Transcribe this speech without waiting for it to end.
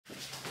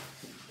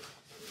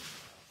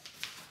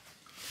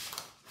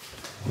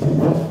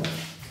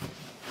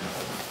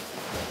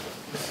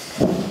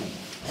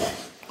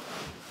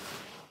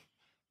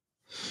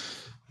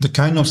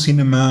kind of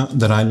cinema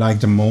that I like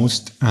the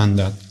most and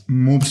that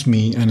moves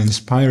me and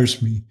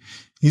inspires me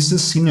is the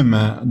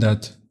cinema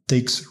that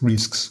takes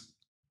risks,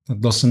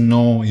 that doesn't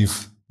know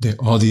if the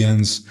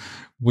audience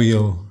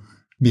will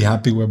be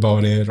happy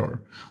about it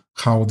or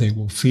how they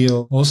will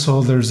feel.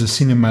 Also, there's a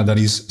cinema that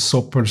is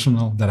so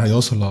personal that I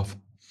also love.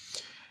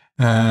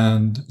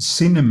 And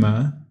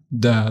cinema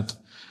that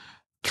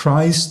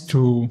tries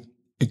to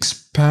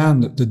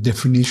expand the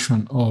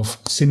definition of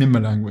cinema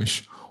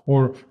language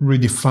or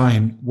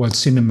redefine what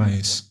cinema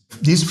is.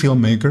 This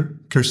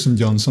filmmaker, Kirsten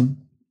Johnson,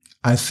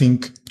 I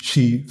think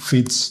she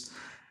fits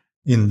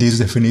in these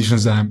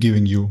definitions that I'm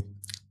giving you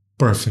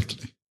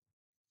perfectly.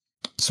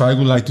 So I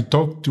would like to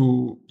talk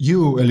to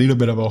you a little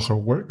bit about her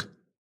work,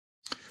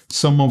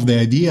 some of the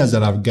ideas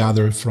that I've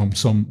gathered from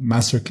some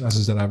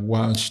masterclasses that I've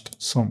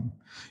watched, some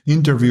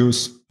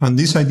interviews. And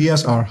these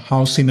ideas are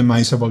how cinema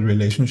is about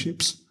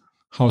relationships,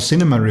 how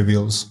cinema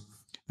reveals,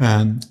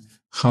 and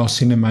how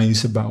cinema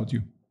is about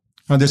you.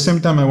 At the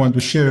same time, I want to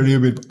share a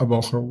little bit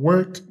about her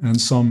work and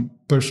some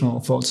personal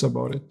thoughts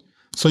about it.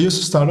 So just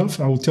to start off,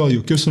 I will tell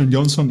you, Kirsten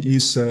Johnson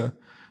is a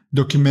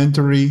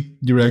documentary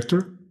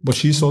director, but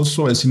she's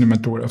also a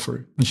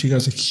cinematographer. And she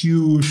has a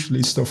huge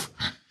list of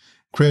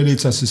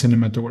credits as a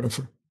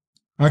cinematographer.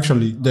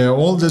 Actually, the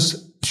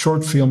oldest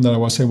short film that I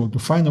was able to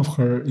find of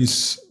her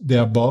is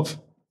The Above.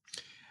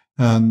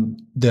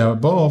 And The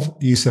Above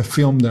is a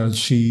film that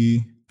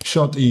she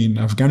shot in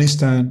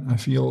Afghanistan. I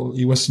feel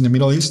it was in the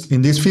Middle East.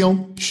 In this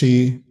film,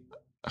 she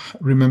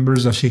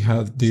remembers that she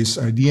had this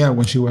idea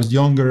when she was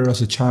younger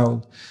as a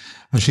child,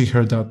 and she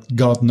heard that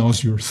God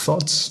knows your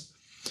thoughts.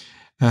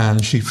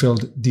 And she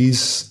felt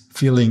this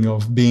feeling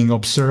of being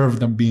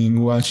observed and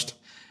being watched.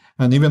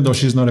 And even though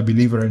she's not a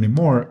believer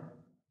anymore,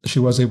 she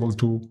was able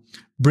to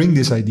bring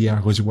this idea,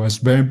 which was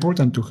very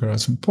important to her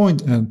at some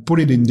point, and put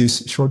it in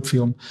this short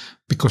film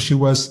because she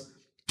was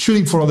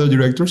shooting for other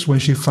directors when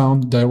she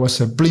found there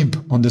was a blimp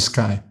on the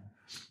sky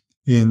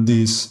in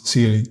this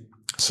city.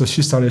 So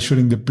she started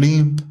shooting the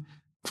blimp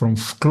from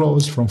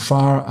close, from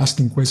far,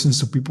 asking questions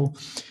to people.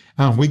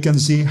 And we can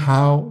see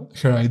how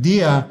her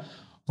idea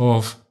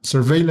of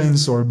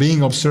surveillance or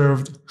being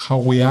observed, how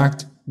we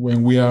act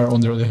when we are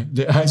under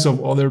the eyes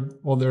of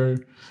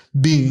other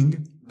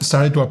being,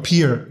 started to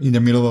appear in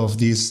the middle of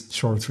this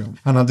short film.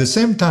 And at the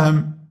same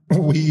time,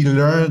 we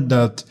learned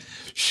that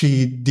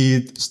she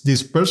did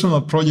this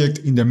personal project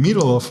in the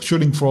middle of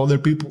shooting for other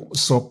people.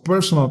 So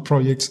personal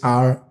projects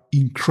are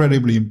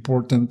incredibly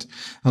important,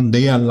 and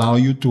they allow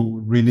you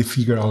to really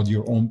figure out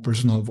your own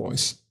personal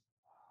voice.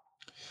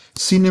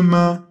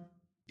 Cinema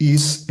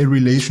is a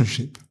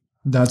relationship.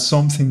 That's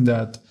something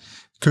that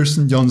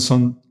Kirsten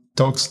Johnson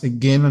talks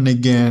again and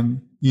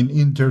again in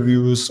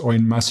interviews or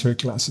in master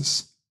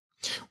classes.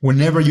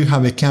 Whenever you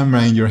have a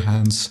camera in your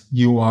hands,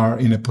 you are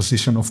in a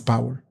position of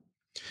power.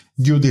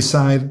 You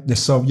decide the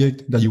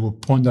subject that you will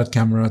point that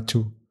camera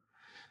to.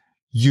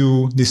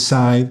 You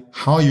decide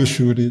how you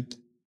shoot it.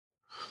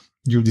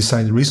 You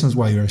decide the reasons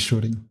why you are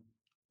shooting.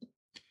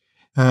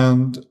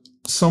 And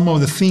some of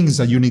the things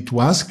that you need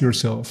to ask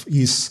yourself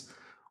is,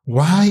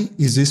 why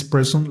is this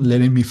person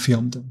letting me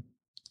film them?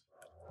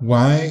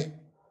 Why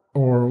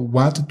or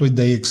what do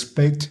they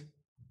expect?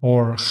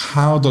 Or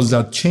how does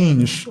that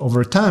change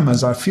over time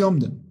as I film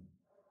them?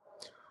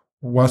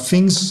 What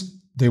things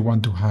they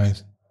want to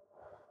hide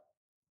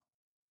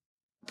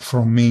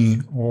from me,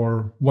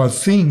 or what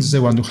things they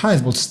want to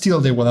hide, but still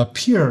they will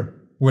appear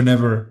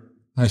whenever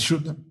I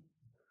shoot them?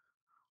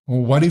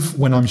 Or what if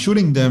when I'm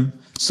shooting them,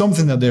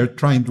 something that they're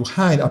trying to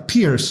hide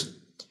appears,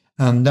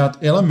 and that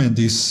element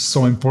is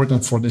so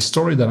important for the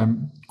story that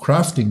I'm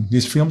crafting,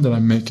 this film that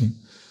I'm making?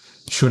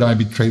 Should I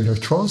betray their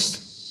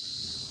trust?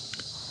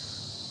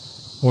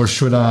 Or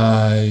should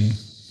I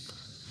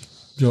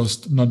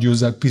just not use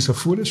that piece of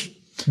footage?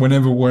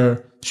 Whenever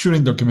we're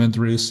shooting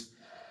documentaries,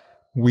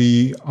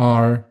 we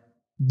are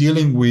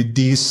dealing with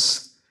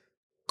this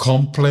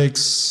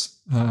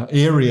complex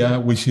area,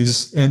 which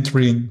is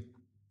entering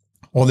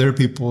other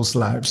people's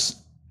lives.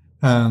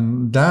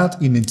 And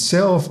that in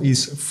itself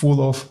is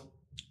full of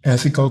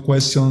ethical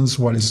questions.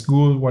 What is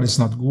good? What is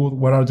not good?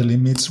 What are the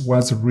limits?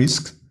 What's the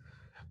risk?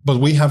 But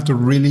we have to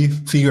really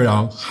figure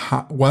out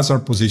what's our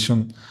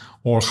position,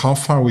 or how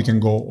far we can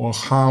go, or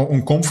how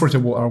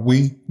uncomfortable are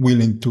we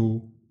willing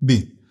to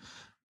be.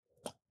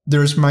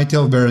 There's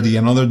Michael Verdi,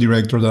 another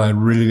director that I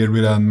really,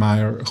 really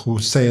admire, who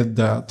said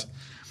that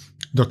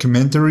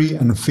documentary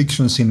and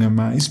fiction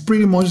cinema is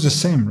pretty much the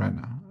same right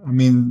now. I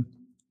mean,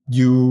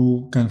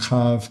 you can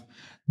have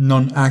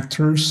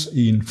non-actors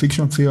in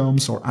fiction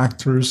films or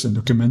actors in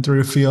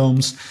documentary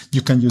films.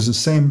 You can use the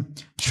same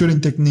shooting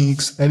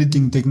techniques,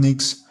 editing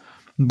techniques,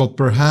 but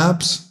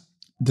perhaps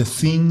the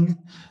thing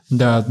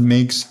that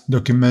makes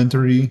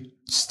documentary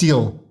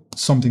still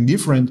something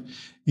different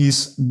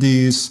is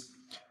this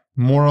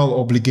moral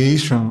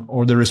obligation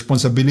or the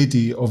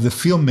responsibility of the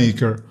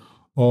filmmaker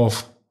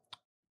of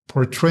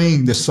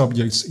portraying the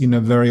subjects in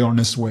a very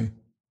honest way.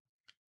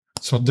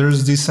 So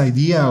there's this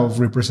idea of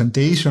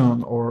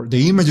representation, or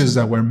the images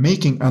that we're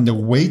making and the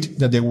weight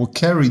that they will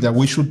carry, that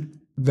we should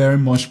very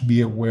much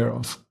be aware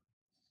of.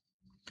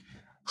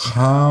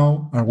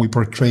 How are we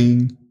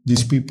portraying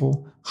these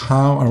people?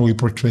 How are we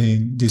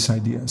portraying these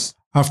ideas?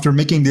 After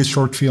making this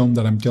short film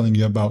that I'm telling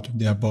you about,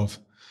 the above,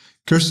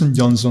 Kirsten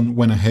Johnson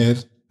went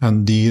ahead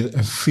and did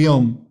a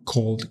film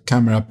called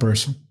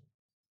Cameraperson.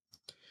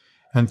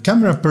 And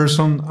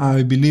Cameraperson,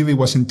 I believe it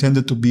was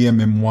intended to be a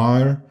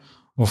memoir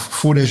of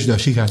footage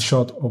that she had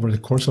shot over the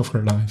course of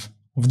her life,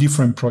 of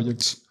different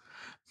projects.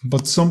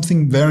 But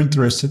something very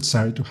interesting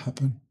started to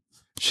happen.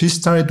 She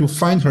started to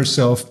find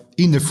herself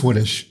in the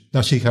footage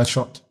that she had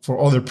shot for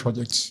other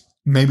projects.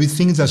 Maybe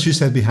things that she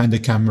said behind the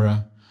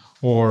camera,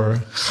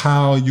 or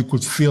how you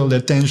could feel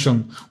the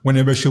tension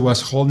whenever she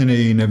was holding it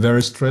in a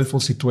very stressful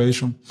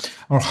situation,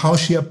 or how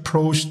she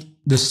approached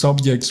the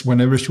subjects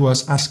whenever she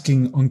was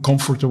asking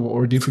uncomfortable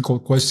or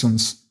difficult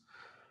questions.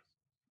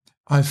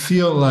 I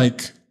feel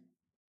like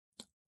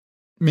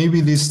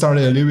maybe this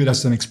started a little bit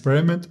as an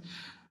experiment,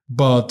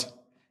 but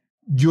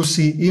you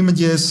see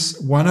images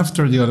one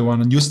after the other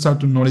one, and you start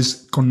to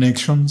notice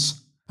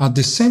connections. At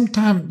the same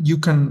time, you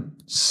can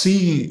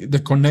see the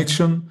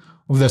connection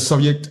of the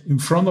subject in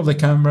front of the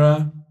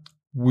camera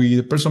with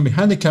the person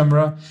behind the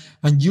camera,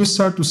 and you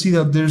start to see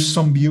that there's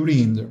some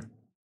beauty in there.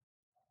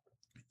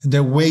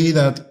 The way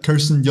that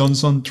Kirsten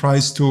Johnson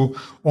tries to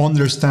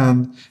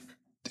understand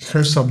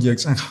her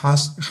subjects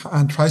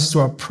and tries to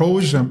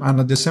approach them, and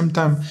at the same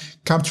time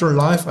capture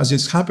life as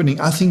it's happening,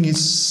 I think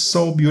it's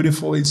so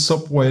beautiful, it's so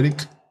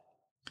poetic.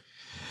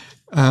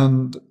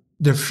 And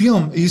the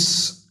film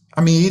is,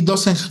 it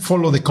doesn't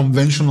follow the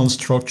conventional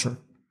structure,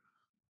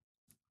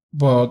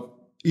 but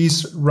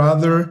is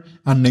rather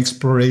an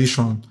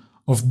exploration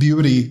of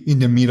beauty in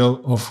the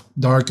middle of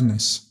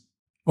darkness,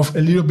 of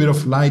a little bit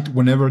of light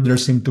whenever there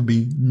seemed to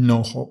be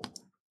no hope.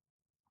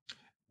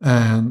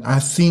 And I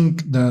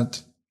think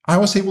that I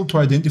was able to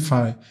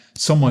identify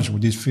so much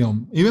with this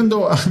film, even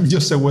though I'm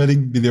just a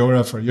wedding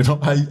videographer.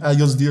 I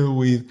just deal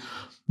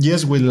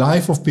with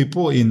life of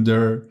people in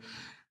their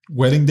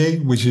wedding day,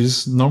 which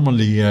is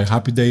normally a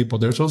happy day, but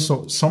there's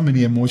also so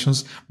many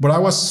emotions. But I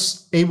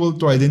was able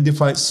to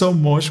identify so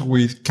much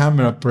with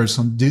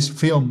Cameraperson, this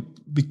film,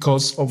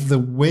 because of the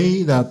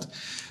way that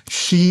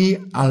she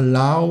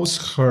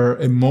allows her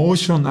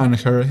emotion and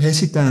her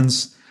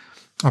hesitance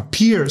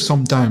appear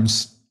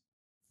sometimes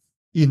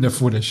in the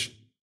footage.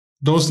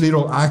 Those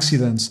little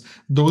accidents,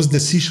 those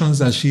decisions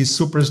that she's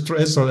super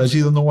stressed or that she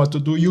don't know what to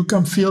do, you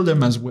can feel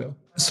them as well.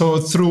 So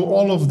through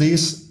all of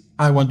this,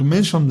 I want to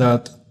mention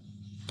that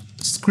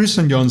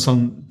Kirsten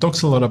Johnson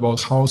talks a lot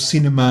about how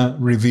cinema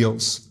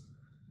reveals.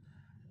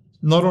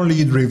 Not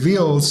only it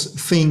reveals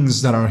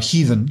things that are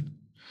hidden,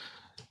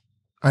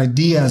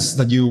 ideas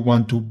that you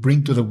want to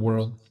bring to the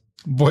world,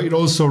 but it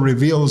also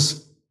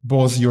reveals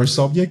both your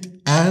subject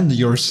and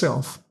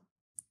yourself.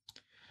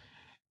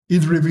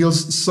 It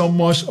reveals so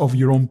much of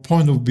your own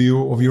point of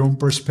view, of your own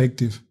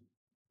perspective.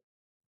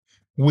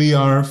 We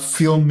are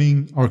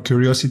filming our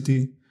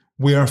curiosity.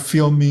 We are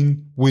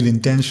filming with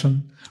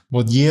intention.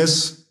 But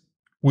yes,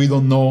 we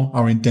don't know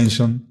our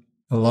intention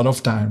a lot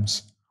of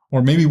times.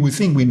 Or maybe we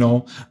think we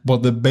know,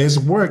 but the best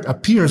work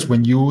appears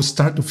when you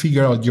start to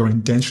figure out your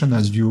intention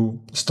as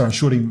you start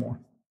shooting more.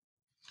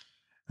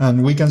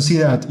 And we can see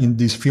that in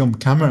this film,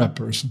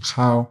 Cameraperson,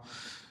 how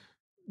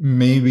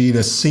maybe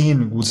the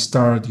scene would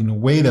start in a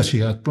way that she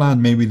had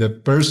planned. Maybe the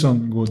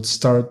person would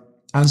start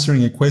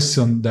answering a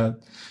question that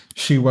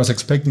she was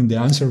expecting the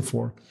answer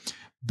for.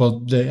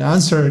 But the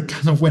answer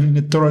kind of went in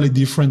a totally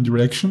different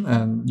direction,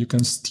 and you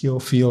can still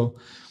feel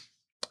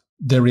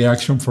the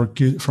reaction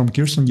from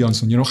Kirsten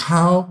Johnson.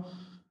 How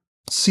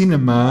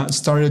cinema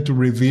started to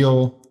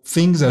reveal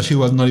things that she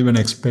was not even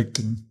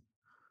expecting,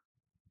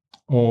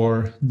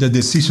 or the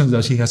decisions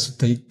that she has to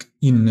take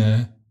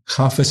in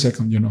half a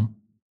second,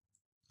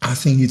 I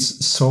think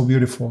it's so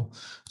beautiful,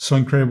 so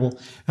incredible.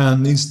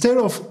 And instead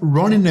of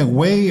running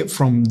away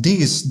from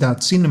this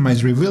that cinema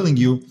is revealing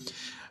you,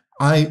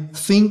 I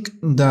think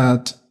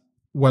that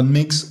what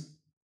makes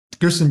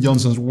Kirsten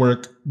Johnson's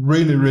work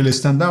really, really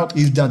stand out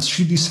is that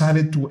she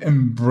decided to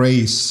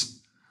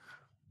embrace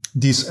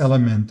this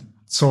element.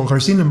 So her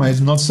cinema is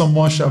not so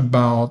much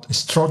about a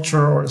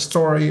structure or a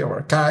story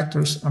or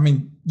characters.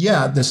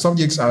 The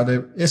subjects are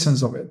the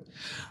essence of it.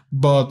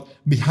 But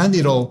behind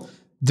it all,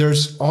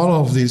 there's all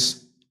of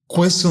these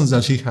questions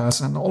that she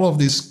has, and all of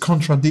these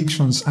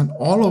contradictions, and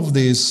all of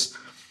this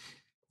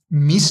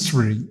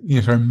mystery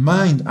in her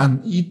mind.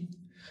 And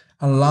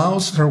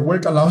her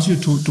work allows you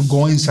to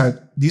go inside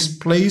this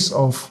place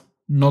of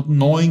not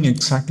knowing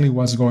exactly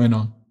what's going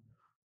on.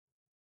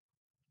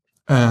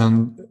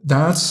 And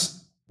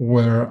that's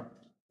where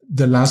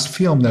the last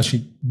film that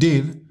she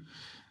did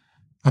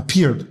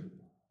appeared.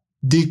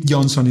 Dick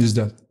Johnson Is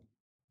Dead.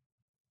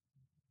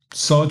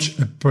 Such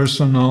a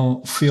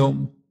personal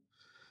film.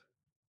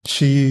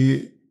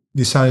 She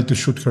decided to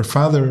shoot her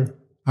father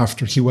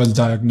after he was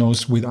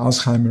diagnosed with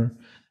Alzheimer,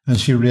 and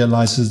she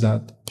realizes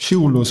that she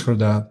will lose her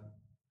dad.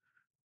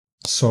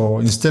 So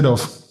instead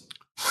of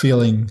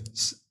feeling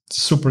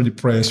super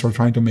depressed or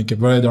trying to make a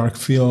very dark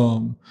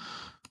film,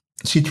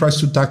 she tries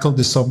to tackle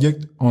the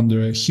subject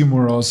under a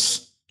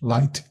humorous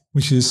light,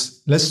 which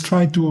is, let's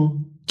try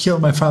to kill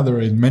my father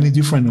in many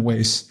different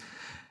ways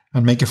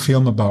and make a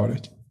film about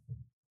it.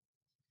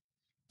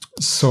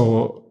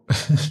 So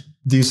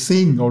this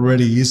thing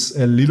already is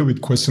a little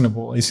bit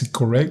questionable. Is it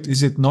correct?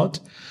 Is it not?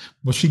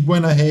 But she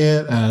went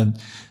ahead and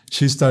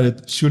she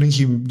started shooting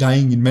him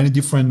dying in many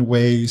different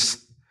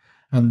ways.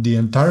 And the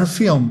entire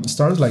film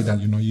starts like that.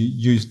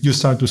 You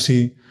start to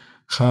see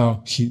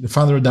how the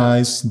father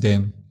dies,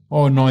 then,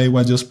 oh no, it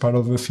was just part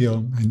of the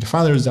film, and the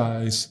father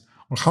dies,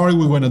 or how are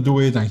we going to do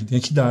it, and then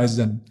he dies,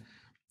 then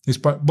it's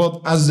part. But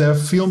as the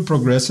film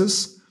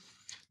progresses,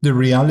 the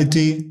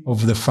reality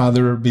of the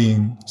father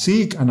being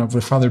sick and of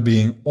the father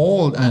being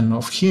old and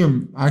of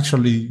him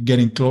actually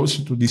getting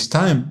closer to this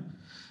time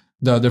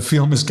that the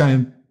film is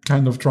kind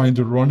of trying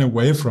to run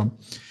away from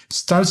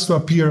starts to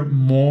appear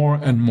more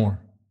and more.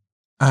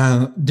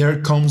 And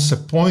there comes a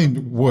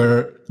point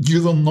where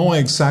you don't know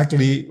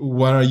exactly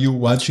what are you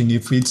watching,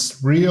 if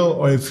it's real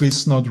or if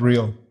it's not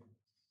real.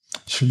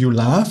 Should you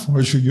laugh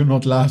or should you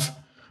not laugh?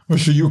 Or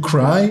should you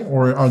cry,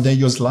 or are they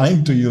just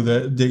lying to you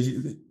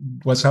that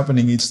what's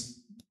happening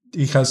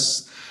it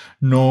has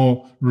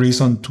no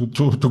reason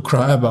to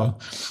cry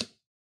about?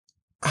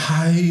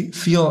 I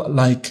feel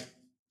like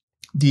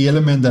the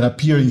element that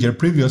appeared in her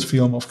previous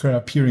film of her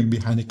appearing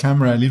behind the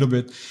camera a little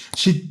bit,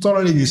 she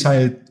totally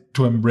decided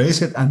to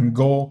embrace it and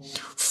go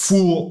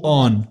full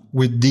on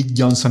with Dick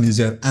Johnson is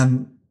dead.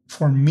 And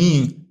for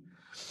me,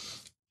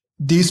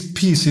 this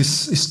piece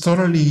is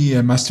totally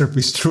a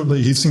masterpiece. Truly,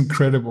 it's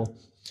incredible.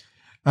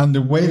 And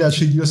the way that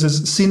she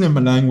uses cinema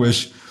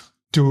language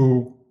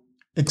to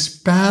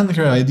expand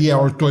her idea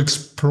or to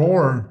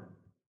explore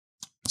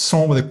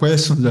some of the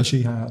questions that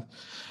she had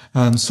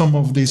and some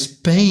of this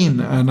pain,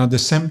 and at the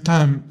same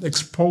time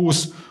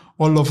expose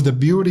all of the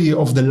beauty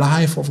of the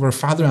life of her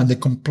father and the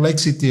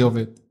complexity of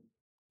it.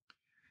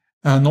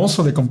 And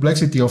also the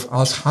complexity of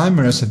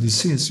Alzheimer's as a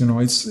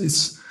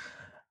disease.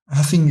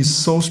 I think it's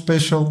so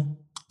special,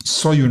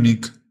 so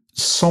unique,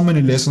 so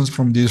many lessons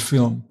from this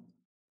film.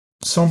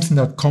 Something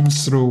that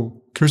comes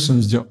through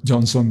Kirsten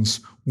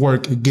Johnson's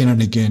work again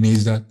and again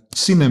is that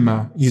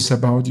cinema is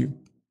about you.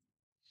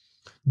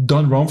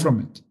 Don't run from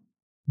it.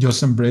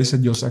 Just embrace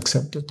it, just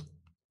accept it.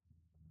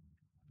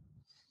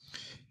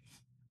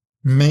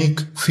 Make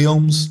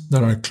films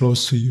that are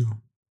close to you.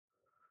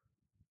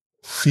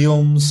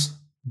 Films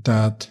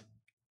that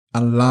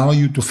allow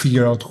you to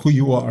figure out who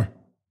you are.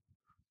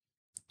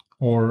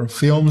 Or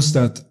films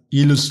that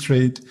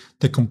illustrate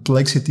the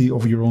complexity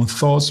of your own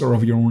thoughts or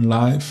of your own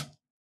life.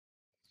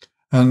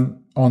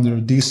 And under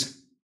this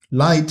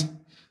light,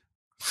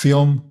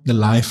 film the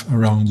life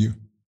around you.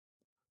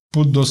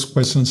 Put those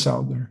questions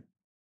out there.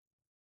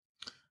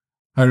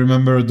 I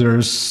remember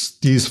there's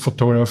this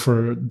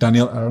photographer,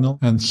 Daniel Arnold,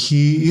 and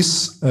he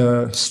is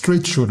a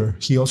street shooter.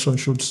 He also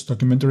shoots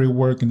documentary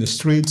work in the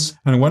streets.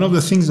 And one of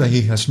the things that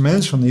he has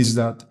mentioned is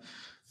that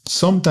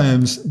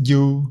sometimes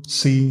you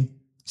see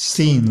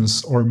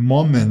scenes or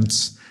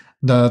moments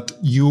that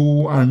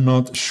you are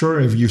not sure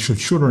if you should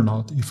shoot or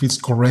not, if it's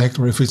correct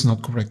or if it's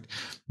not correct.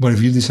 But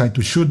if you decide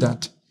to shoot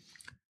that,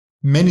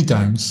 many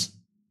times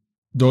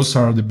those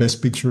are the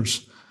best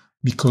pictures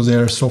because they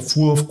are so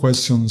full of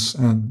questions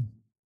and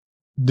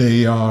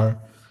they are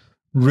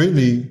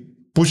really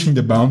pushing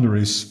the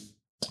boundaries.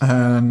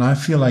 And I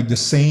feel like the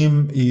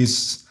same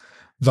is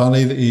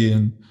valid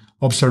in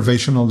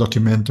observational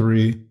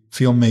documentary,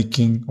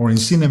 filmmaking, or in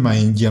cinema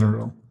in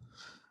general.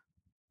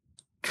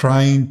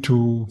 Trying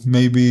to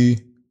maybe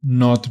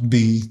not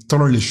be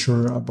totally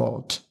sure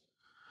about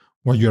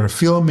what you're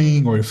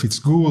filming, or if it's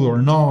good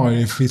or not, or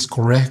if it's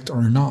correct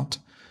or not.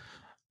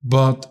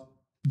 But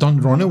don't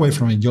run away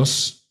from it.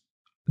 Just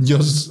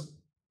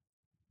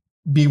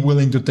be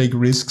willing to take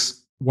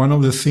risks. One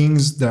of the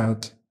things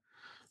that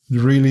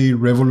really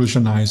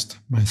revolutionized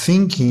my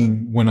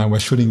thinking when I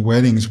was shooting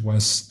weddings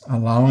was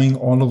allowing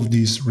all of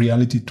this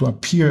reality to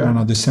appear and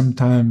at the same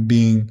time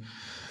being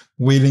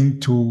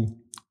willing to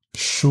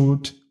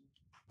shoot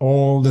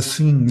all the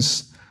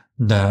things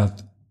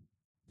that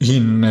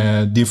in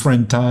a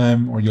different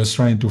time or just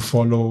trying to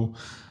follow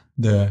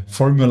the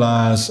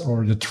formulas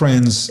or the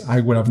trends I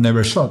would have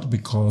never shot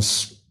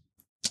because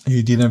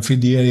it didn't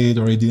fit the edit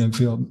or it didn't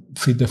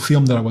fit the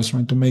film that I was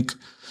trying to make.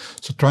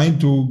 So trying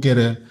to get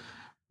a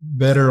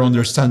better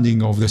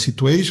understanding of the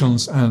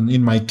situations. And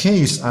in my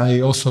case, I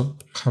also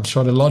have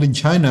shot a lot in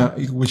China,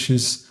 which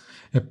is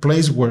a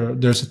place where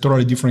there's a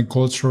totally different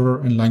culture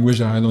and language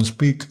that I don't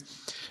speak.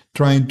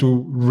 Trying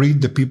to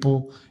read the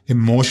people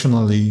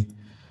emotionally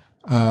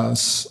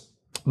as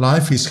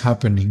life is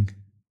happening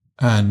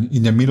and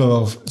in the middle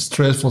of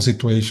stressful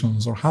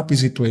situations or happy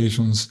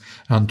situations,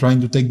 and trying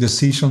to take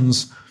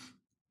decisions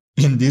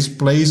in this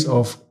place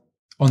of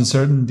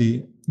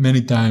uncertainty,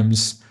 many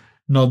times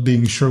not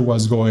being sure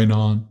what's going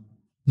on,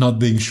 not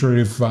being sure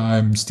if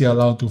I'm still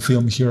allowed to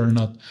film here or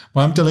not.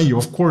 But I'm telling you,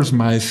 of course,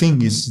 my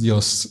thing is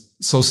just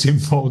so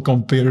simple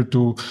compared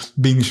to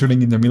being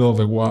shooting in the middle of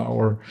a war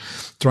or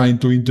trying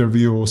to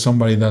interview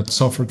somebody that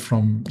suffered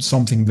from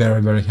something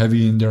very, very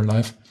heavy in their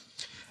life.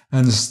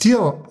 And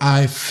still,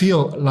 I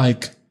feel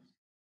like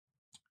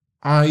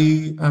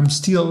I am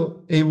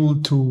still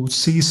able to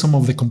see some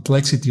of the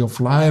complexity of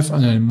life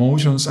and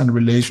emotions and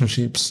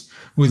relationships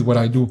with what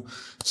I do.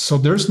 So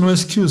there's no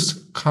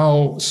excuse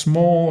how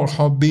small or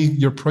how big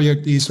your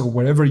project is or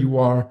wherever you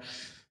are.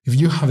 If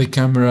you have a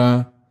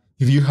camera,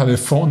 if you have a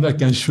phone that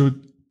can shoot,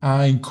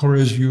 I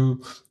encourage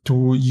you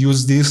to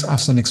use this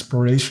as an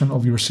exploration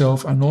of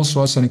yourself and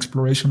also as an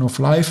exploration of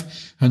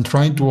life and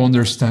trying to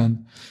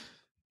understand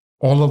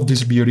all of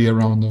this beauty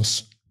around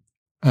us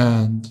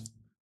and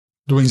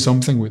doing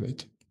something with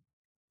it.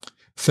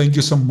 Thank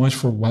you so much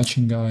for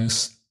watching,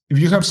 guys. If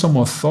you have some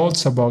more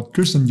thoughts about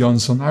Kirsten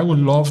Johnson, I would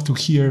love to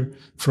hear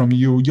from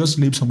you. Just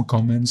leave some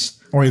comments.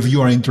 Or if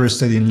you are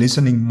interested in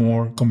listening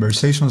more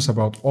conversations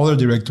about other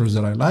directors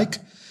that I like,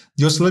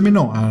 just let me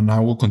know and I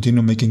will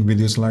continue making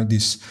videos like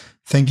this.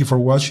 Thank you for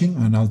watching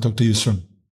and I'll talk to you soon.